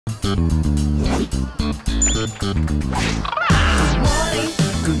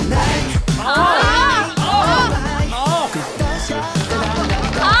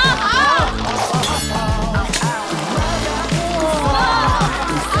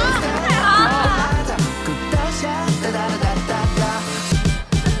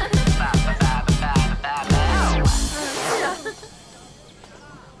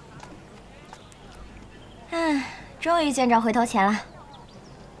终于见着回头钱了。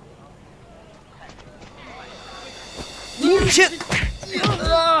你先，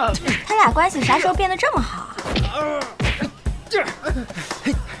他俩关系啥时候变得这么好啊？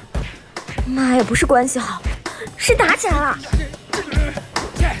妈呀，不是关系好，是打起来了。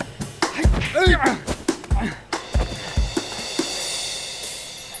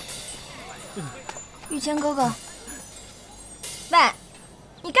雨谦哥哥，喂，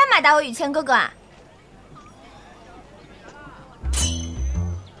你干嘛打我雨谦哥哥啊？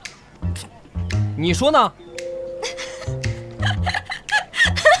你说呢？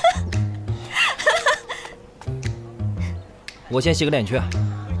我先洗个脸去。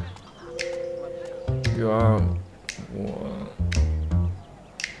雨儿，我……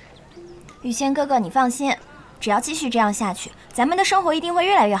雨谦哥哥，你放心，只要继续这样下去，咱们的生活一定会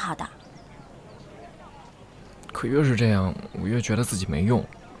越来越好的。可越是这样，我越觉得自己没用，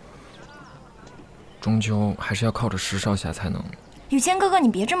终究还是要靠着石少侠才能。雨谦哥哥，你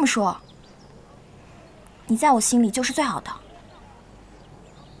别这么说，你在我心里就是最好的。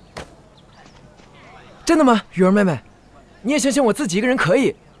真的吗，雨儿妹妹？你也相信我自己一个人可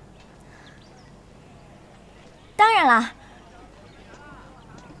以？当然啦。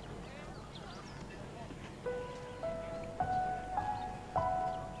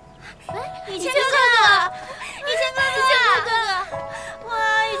雨谦哥哥，雨谦哥哥，哇，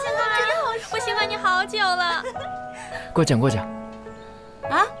雨谦哥哥真的好帅！我喜欢你好久了。过奖过奖。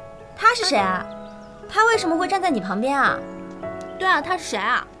啊，他是谁啊？他为什么会站在你旁边啊？对啊，他是谁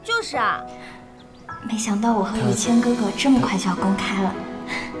啊？就是啊。没想到我和雨谦哥哥这么快就要公开了。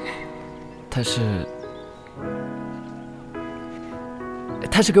他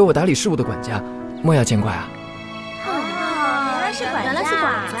是给我打理事务的管家，莫要见怪啊。原来是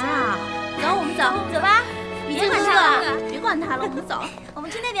管家。走，我们走，走吧。雨谦哥哥，别管他了，我们走。我们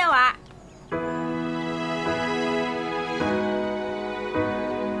去那边玩。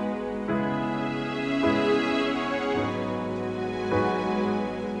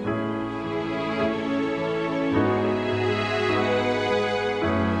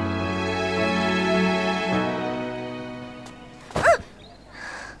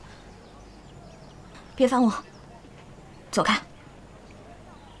别烦我，走开。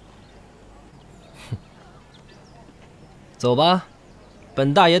走吧，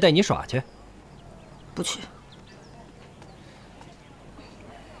本大爷带你耍去。不去。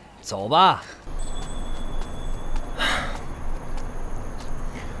走吧。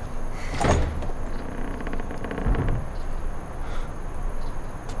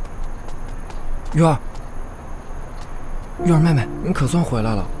玉儿，玉儿妹妹，你可算回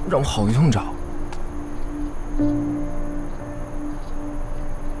来了，让我好一通找。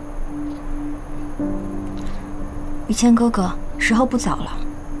雨谦哥哥，时候不早了，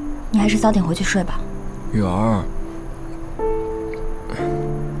你还是早点回去睡吧。雨儿，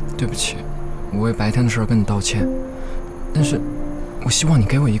对不起，我为白天的事跟你道歉，但是我希望你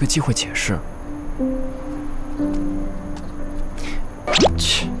给我一个机会解释。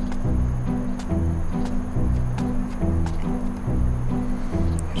切。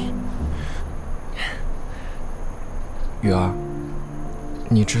雨儿，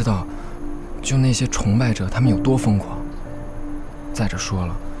你知道，就那些崇拜者，他们有多疯狂？再者说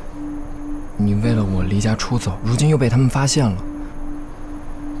了，你为了我离家出走，如今又被他们发现了。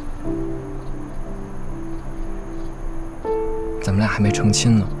咱们俩还没成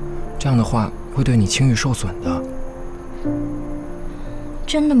亲呢，这样的话会对你清誉受损的。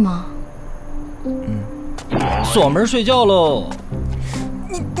真的吗？锁门睡觉喽。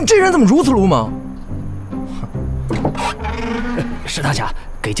你这人怎么如此鲁莽？石大侠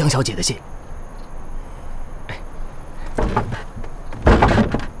给江小姐的信。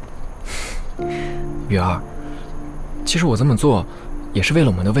雨儿，其实我这么做也是为了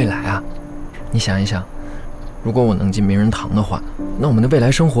我们的未来啊！你想一想，如果我能进名人堂的话，那我们的未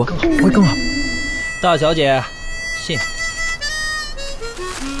来生活会更好。大小姐，信。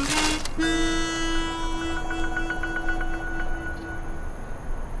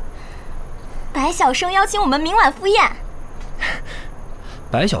白晓生邀请我们明晚赴宴。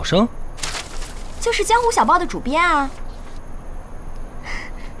白晓生，就是江湖小报的主编啊。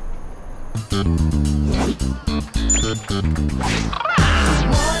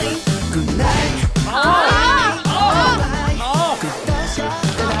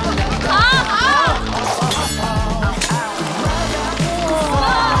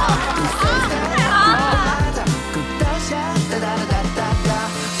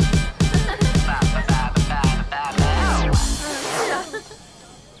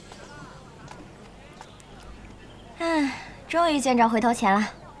终于见着回头钱了。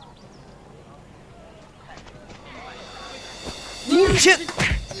你先，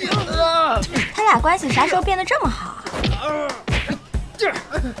他俩关系啥时候变得这么好啊？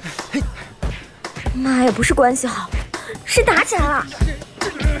妈呀，不是关系好，是打起来了。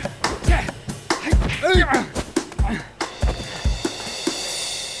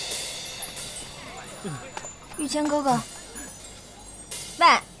雨谦哥哥，喂，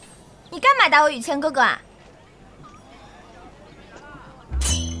你干嘛打我雨谦哥哥啊？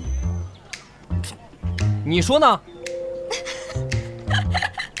你说呢？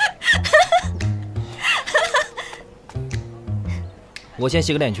我先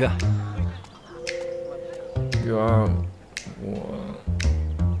洗个脸去。雨儿，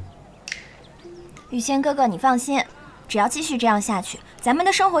雨谦哥哥，你放心，只要继续这样下去，咱们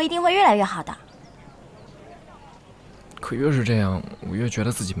的生活一定会越来越好的。可越是这样，我越觉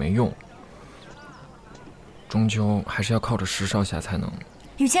得自己没用。终究还是要靠着石少侠才能。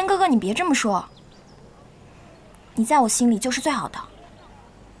雨谦哥哥，你别这么说，你在我心里就是最好的。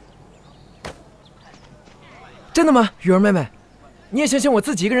真的吗，雨儿妹妹？你也相信我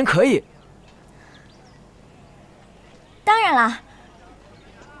自己一个人可以？当然啦。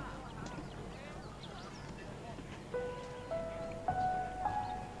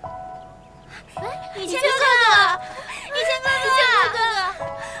雨谦哥哥，雨谦哥哥，雨谦哥哥，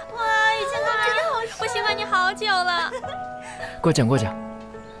哇，雨谦哥哥真的好帅！我喜欢你好久了。过奖过奖。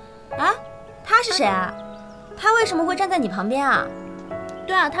啊，他是谁啊？他为什么会站在你旁边啊？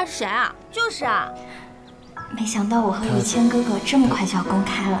对啊，他是谁啊？就是啊。没想到我和雨谦哥哥这么快就要公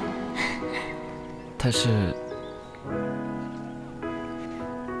开了。他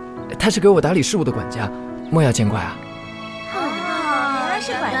是给我打理事务的管家，莫要见怪啊。原来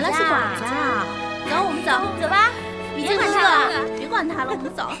是管家。原来是管家啊！走，我们走，走吧。别管他了，别管他了，我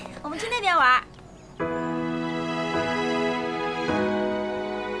们走。我们去那边玩。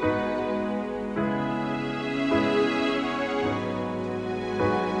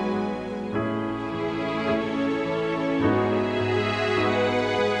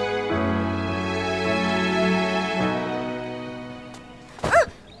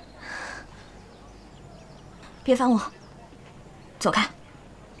别烦我，走开。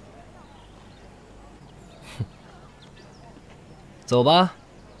走吧，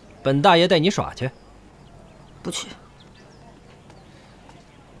本大爷带你耍去。不去。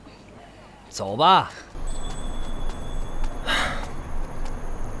走吧。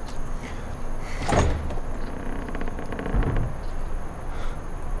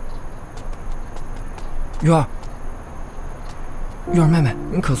玉儿，玉儿妹妹，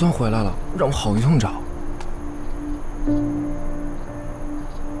你可算回来了，让我好一通找。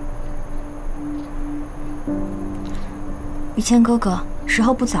雨谦哥哥，时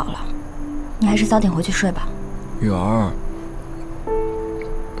候不早了，你还是早点回去睡吧。雨儿，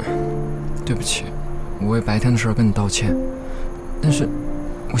对不起，我为白天的事跟你道歉，但是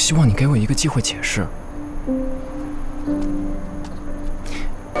我希望你给我一个机会解释。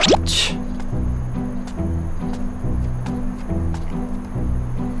切。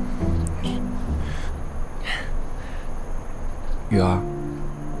雨儿，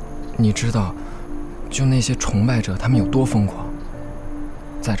你知道，就那些崇拜者他们有多疯狂？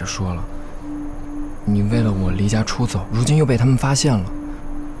再者说了，你为了我离家出走，如今又被他们发现了。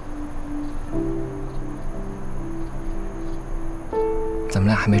咱们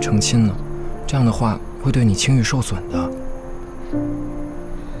俩还没成亲呢，这样的话会对你清誉受损的。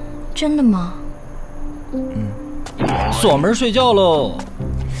真的吗？锁门睡觉喽。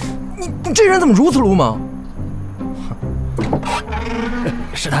你这人怎么如此鲁莽？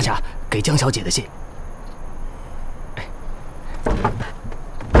石大侠给江小姐的信。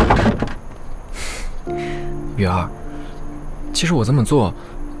雨儿，其实我这么做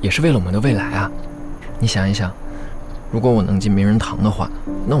也是为了我们的未来啊。你想一想，如果我能进名人堂的话，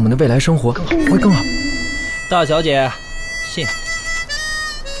那我们的未来生活会更好。大小姐，信。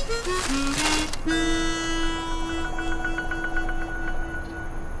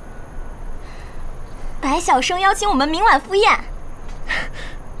白晓生邀请我们明晚赴宴。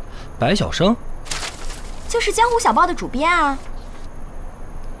白晓生就是江湖小报的主编啊。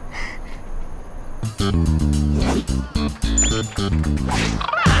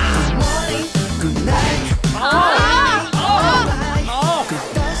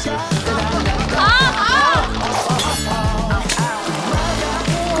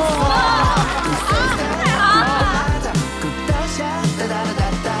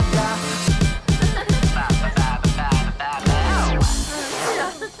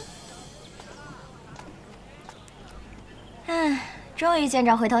终于见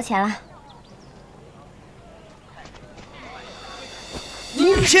着回头钱了。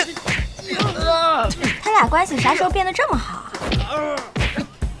雨谦，他俩关系啥时候变得这么好啊？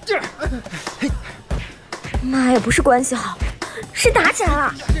妈呀，不是关系好，是打起来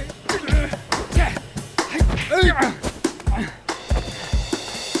了。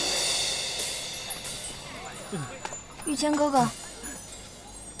雨谦哥哥，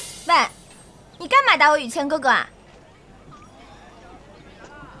喂，你干嘛打我雨谦哥哥啊？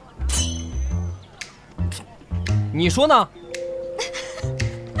你说呢？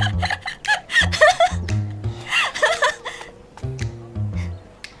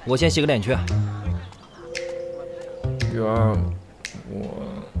我先洗个脸去。雨儿，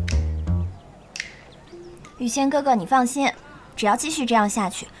雨谦哥哥，你放心，只要继续这样下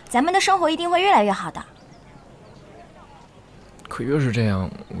去，咱们的生活一定会越来越好的。可越是这样，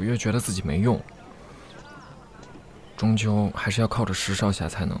我越觉得自己没用，终究还是要靠着石少侠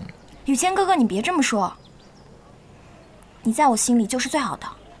才能。雨谦哥哥，你别这么说，你在我心里就是最好的。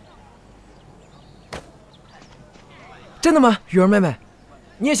真的吗，雨儿妹妹？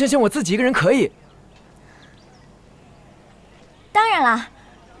你也相信我自己一个人可以？当然啦。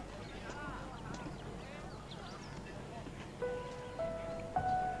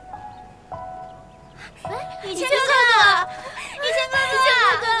雨谦哥哥，雨谦哥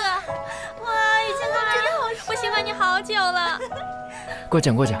哥，哇，雨谦哥哥真的好帅！我喜欢你好久了。过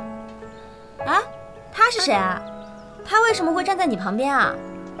奖过奖。啊，他是谁啊？他为什么会站在你旁边啊？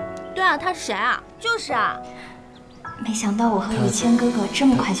对啊，他是谁啊？就是啊。没想到我和雨谦哥哥这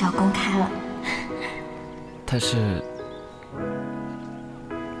么快就要公开了。他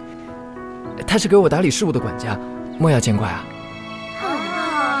是给我打理事务的管家，莫要见怪啊。原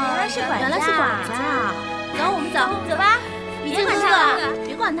来是管家。原来是管家啊！走，我们走，走吧。别管他了，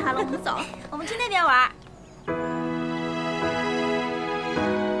别管他了，我们走。我们去那边玩。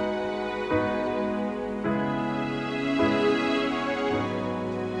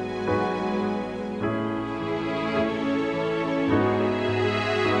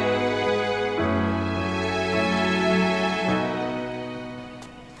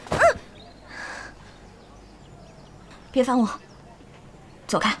别烦我，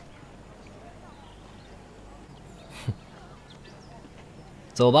走开。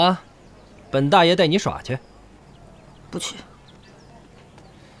走吧，本大爷带你耍去。不去。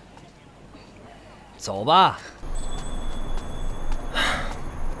走吧。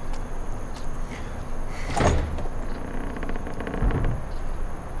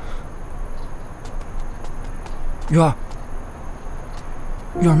雨儿，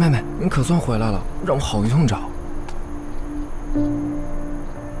雨儿妹妹，你可算回来了，让我好一通找。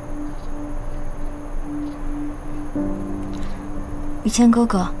雨谦哥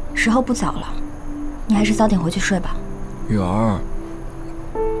哥，时候不早了，你还是早点回去睡吧。雨儿，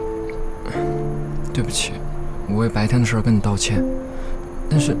对不起，我为白天的事跟你道歉，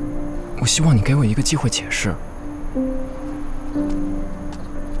但是我希望你给我一个机会解释。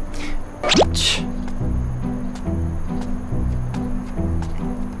切，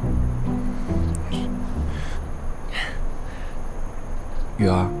雨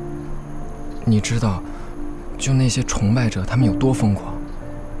儿，你知道，就那些崇拜者他们有多疯狂？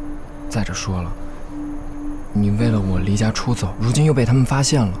再者说了，你为了我离家出走，如今又被他们发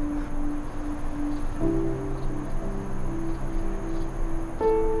现了。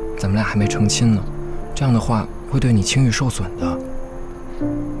咱们俩还没成亲呢，这样的话会对你清誉受损的。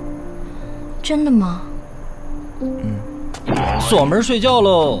真的吗？锁门睡觉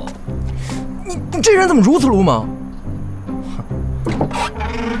喽。你这人怎么如此鲁莽？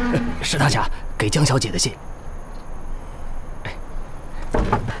石大侠给江小姐的信。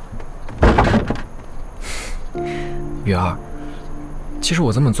雨儿，其实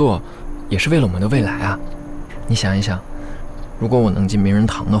我这么做也是为了我们的未来啊。你想一想，如果我能进名人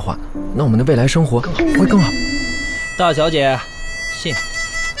堂的话，那我们的未来生活会更好。大小姐，信。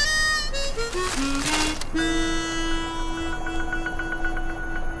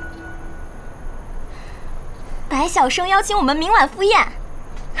白晓生邀请我们明晚赴宴。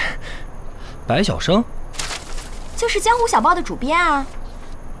白晓生，就是江湖小报的主编啊。